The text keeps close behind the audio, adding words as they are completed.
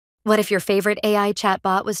What if your favorite AI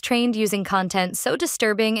chatbot was trained using content so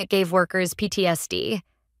disturbing it gave workers PTSD?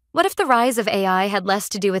 What if the rise of AI had less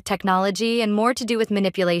to do with technology and more to do with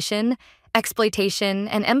manipulation, exploitation,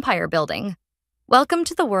 and empire building? Welcome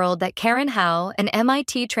to the world that Karen Hao, an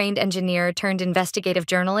MIT-trained engineer turned investigative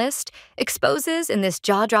journalist, exposes in this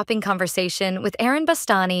jaw-dropping conversation with Aaron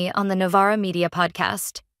Bastani on the Novara Media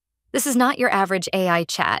podcast. This is not your average AI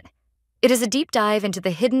chat. It is a deep dive into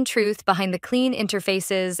the hidden truth behind the clean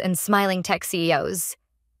interfaces and smiling tech CEOs.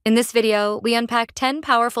 In this video, we unpack 10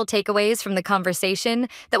 powerful takeaways from the conversation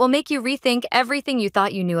that will make you rethink everything you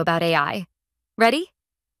thought you knew about AI. Ready?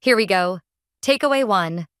 Here we go. Takeaway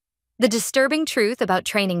 1. The disturbing truth about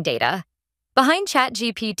training data. Behind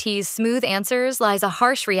ChatGPT's smooth answers lies a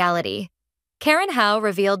harsh reality. Karen Hao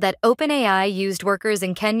revealed that OpenAI used workers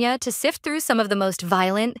in Kenya to sift through some of the most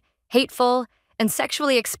violent, hateful, and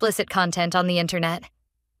sexually explicit content on the internet.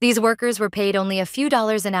 These workers were paid only a few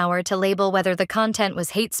dollars an hour to label whether the content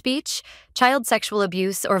was hate speech, child sexual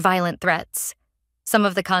abuse, or violent threats. Some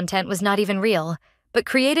of the content was not even real, but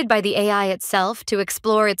created by the AI itself to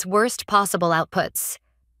explore its worst possible outputs.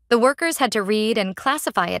 The workers had to read and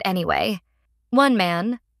classify it anyway. One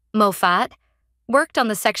man, Mofat, worked on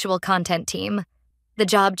the sexual content team. The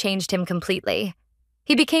job changed him completely.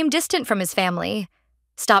 He became distant from his family,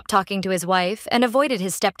 stopped talking to his wife, and avoided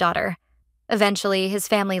his stepdaughter. Eventually, his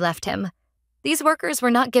family left him. These workers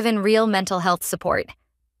were not given real mental health support.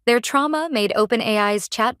 Their trauma made OpenAI's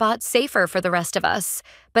chatbot safer for the rest of us,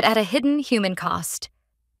 but at a hidden human cost.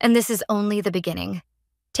 And this is only the beginning.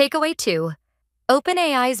 Takeaway 2.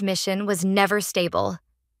 OpenAI's mission was never stable.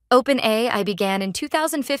 OpenAI began in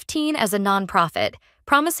 2015 as a nonprofit,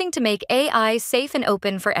 promising to make AI safe and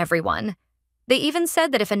open for everyone. They even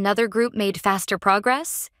said that if another group made faster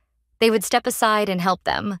progress, they would step aside and help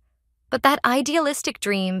them. But that idealistic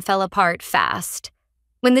dream fell apart fast.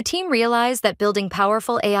 When the team realized that building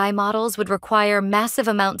powerful AI models would require massive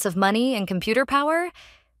amounts of money and computer power,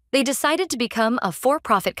 they decided to become a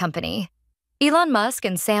for-profit company. Elon Musk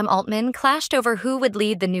and Sam Altman clashed over who would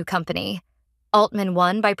lead the new company. Altman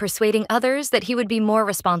won by persuading others that he would be more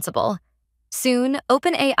responsible. Soon,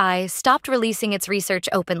 OpenAI stopped releasing its research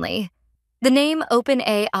openly. The name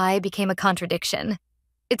OpenAI became a contradiction.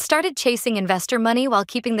 It started chasing investor money while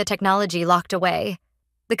keeping the technology locked away.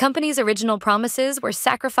 The company's original promises were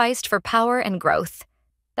sacrificed for power and growth.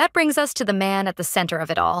 That brings us to the man at the center of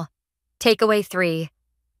it all. Takeaway 3.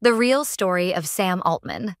 The real story of Sam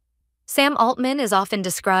Altman. Sam Altman is often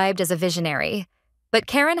described as a visionary, but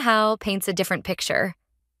Karen Hao paints a different picture.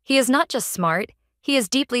 He is not just smart, he is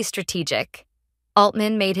deeply strategic.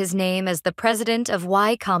 Altman made his name as the president of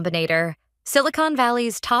Y Combinator, Silicon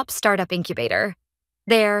Valley's top startup incubator.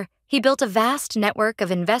 There, he built a vast network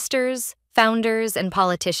of investors, founders, and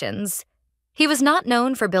politicians. He was not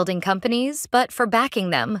known for building companies, but for backing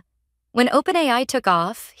them. When OpenAI took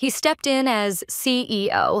off, he stepped in as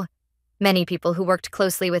CEO. Many people who worked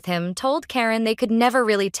closely with him told Karen they could never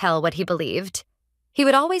really tell what he believed. He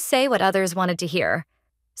would always say what others wanted to hear.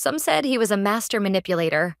 Some said he was a master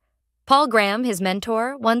manipulator. Paul Graham, his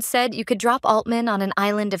mentor, once said you could drop Altman on an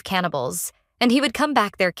island of cannibals, and he would come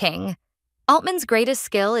back their king. Altman's greatest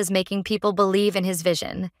skill is making people believe in his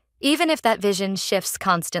vision, even if that vision shifts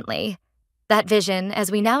constantly. That vision,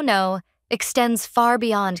 as we now know, extends far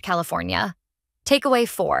beyond California. Takeaway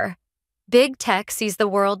 4. Big tech sees the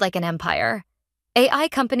world like an empire. AI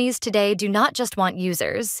companies today do not just want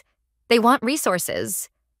users. They want resources.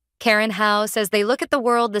 Karen Hao says they look at the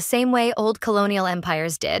world the same way old colonial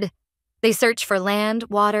empires did. They search for land,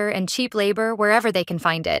 water, and cheap labor wherever they can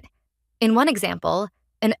find it. In one example,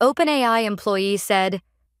 an OpenAI employee said,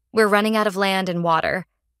 "We're running out of land and water,"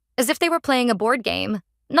 as if they were playing a board game,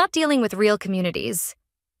 not dealing with real communities.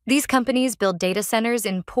 These companies build data centers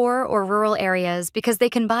in poor or rural areas because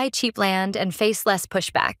they can buy cheap land and face less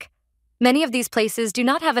pushback. Many of these places do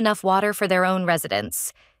not have enough water for their own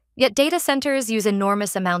residents, yet data centers use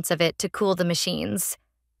enormous amounts of it to cool the machines.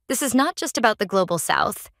 This is not just about the global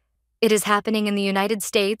south. It is happening in the United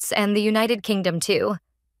States and the United Kingdom too.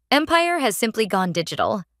 Empire has simply gone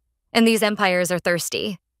digital, and these empires are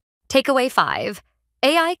thirsty. Takeaway 5.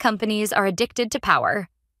 AI companies are addicted to power.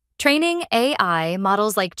 Training AI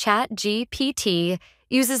models like ChatGPT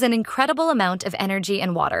uses an incredible amount of energy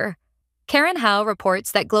and water. Karen Hao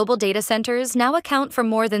reports that global data centers now account for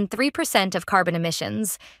more than 3% of carbon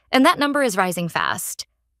emissions, and that number is rising fast.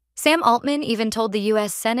 Sam Altman even told the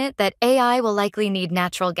U.S. Senate that AI will likely need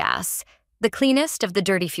natural gas, the cleanest of the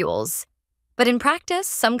dirty fuels. But in practice,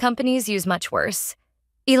 some companies use much worse.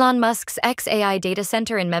 Elon Musk's XAI data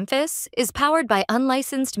center in Memphis is powered by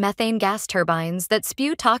unlicensed methane gas turbines that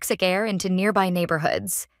spew toxic air into nearby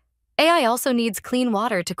neighborhoods. AI also needs clean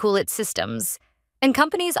water to cool its systems, and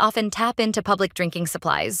companies often tap into public drinking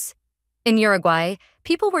supplies. In Uruguay,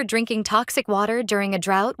 people were drinking toxic water during a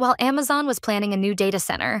drought while Amazon was planning a new data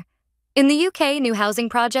center. In the UK, new housing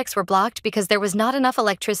projects were blocked because there was not enough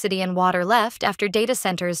electricity and water left after data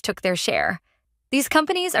centers took their share. These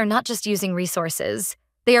companies are not just using resources,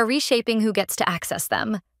 they are reshaping who gets to access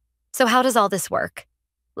them. So how does all this work?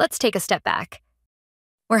 Let's take a step back.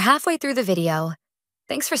 We're halfway through the video.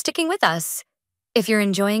 Thanks for sticking with us. If you're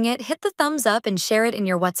enjoying it, hit the thumbs up and share it in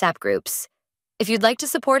your WhatsApp groups. If you'd like to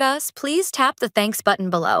support us, please tap the thanks button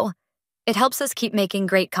below. It helps us keep making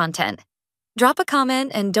great content. Drop a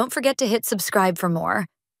comment and don't forget to hit subscribe for more.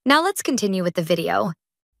 Now let's continue with the video.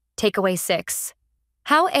 Takeaway 6.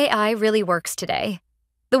 How AI really works today.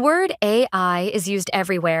 The word AI is used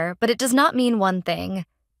everywhere, but it does not mean one thing.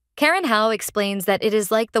 Karen Hao explains that it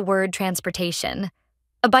is like the word transportation.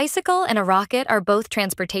 A bicycle and a rocket are both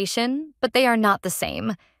transportation, but they are not the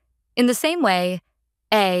same. In the same way,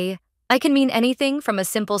 I can mean anything from a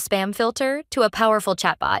simple spam filter to a powerful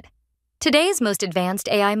chatbot. Today's most advanced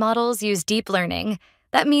AI models use deep learning.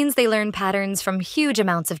 That means they learn patterns from huge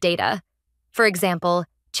amounts of data. For example,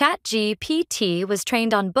 ChatGPT was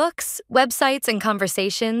trained on books, websites, and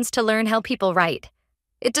conversations to learn how people write.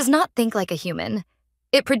 It does not think like a human.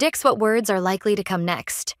 It predicts what words are likely to come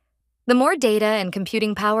next. The more data and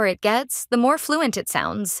computing power it gets, the more fluent it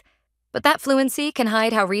sounds. But that fluency can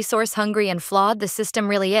hide how resource-hungry and flawed the system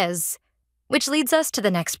really is. Which leads us to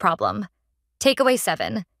the next problem. Takeaway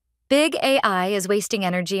 7. Big AI is wasting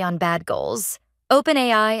energy on bad goals.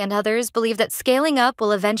 OpenAI and others believe that scaling up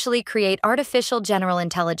will eventually create artificial general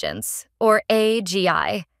intelligence, or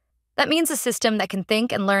AGI. That means a system that can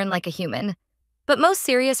think and learn like a human. But most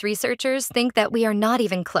serious researchers think that we are not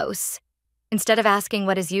even close. Instead of asking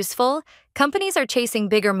what is useful, companies are chasing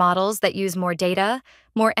bigger models that use more data,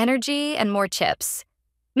 more energy, and more chips.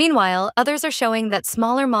 Meanwhile, others are showing that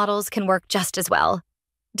smaller models can work just as well.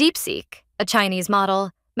 DeepSeek, a Chinese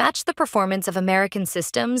model, matched the performance of American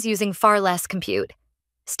systems using far less compute.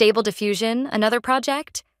 Stable Diffusion, another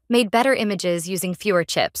project, made better images using fewer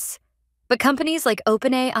chips. But companies like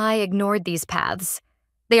OpenAI ignored these paths.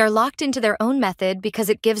 They are locked into their own method because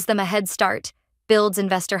it gives them a head start, builds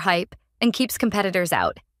investor hype, and keeps competitors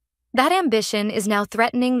out. That ambition is now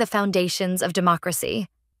threatening the foundations of democracy.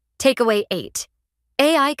 Takeaway 8.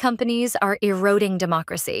 AI companies are eroding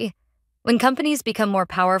democracy. When companies become more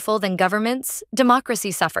powerful than governments,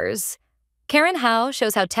 democracy suffers. Karen Hao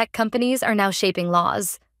shows how tech companies are now shaping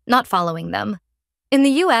laws, not following them. In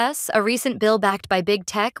the US, a recent bill backed by big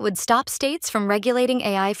tech would stop states from regulating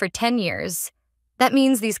AI for 10 years. That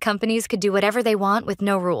means these companies could do whatever they want with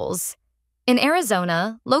no rules. In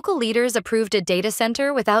Arizona, local leaders approved a data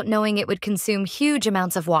center without knowing it would consume huge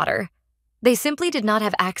amounts of water. They simply did not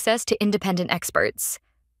have access to independent experts.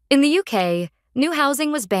 In the UK, new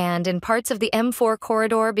housing was banned in parts of the M4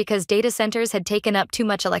 corridor because data centers had taken up too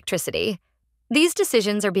much electricity. These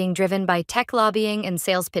decisions are being driven by tech lobbying and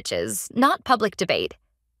sales pitches, not public debate.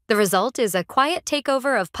 The result is a quiet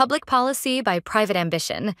takeover of public policy by private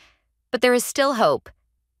ambition. But there is still hope.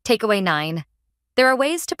 Takeaway 9. There are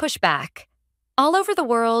ways to push back. All over the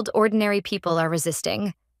world, ordinary people are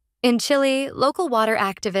resisting. In Chile, local water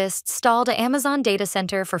activists stalled an Amazon data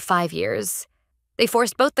center for 5 years. They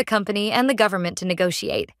forced both the company and the government to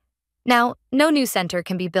negotiate. Now, no new center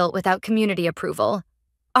can be built without community approval.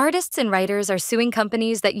 Artists and writers are suing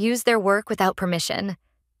companies that use their work without permission.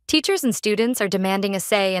 Teachers and students are demanding a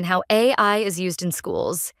say in how AI is used in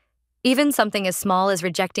schools. Even something as small as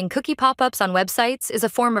rejecting cookie pop-ups on websites is a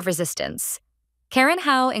form of resistance. Karen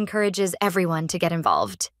Hao encourages everyone to get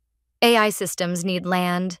involved. AI systems need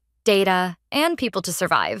land, data, and people to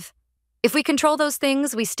survive. If we control those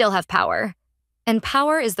things, we still have power. And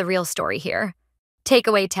power is the real story here.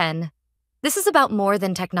 Takeaway 10. This is about more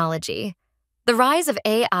than technology. The rise of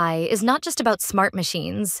AI is not just about smart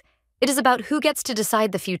machines. It is about who gets to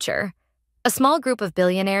decide the future. A small group of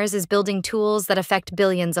billionaires is building tools that affect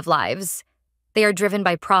billions of lives. They are driven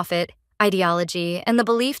by profit, ideology, and the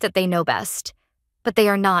belief that they know best. But they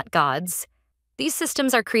are not gods. These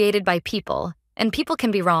systems are created by people, and people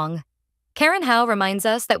can be wrong. Karen Hao reminds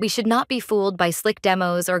us that we should not be fooled by slick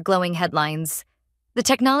demos or glowing headlines. The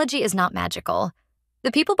technology is not magical.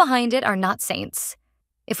 The people behind it are not saints.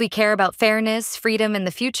 If we care about fairness, freedom, and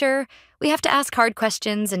the future, we have to ask hard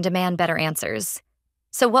questions and demand better answers.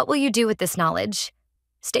 So what will you do with this knowledge?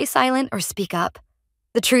 Stay silent or speak up.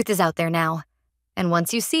 The truth is out there now. And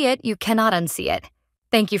once you see it, you cannot unsee it.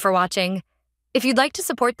 Thank you for watching. If you'd like to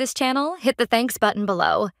support this channel, hit the thanks button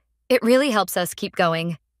below. It really helps us keep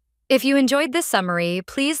going. If you enjoyed this summary,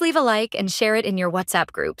 please leave a like and share it in your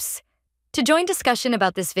WhatsApp groups. To join discussion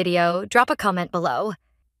about this video, drop a comment below.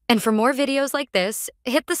 And for more videos like this,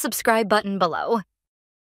 hit the subscribe button below.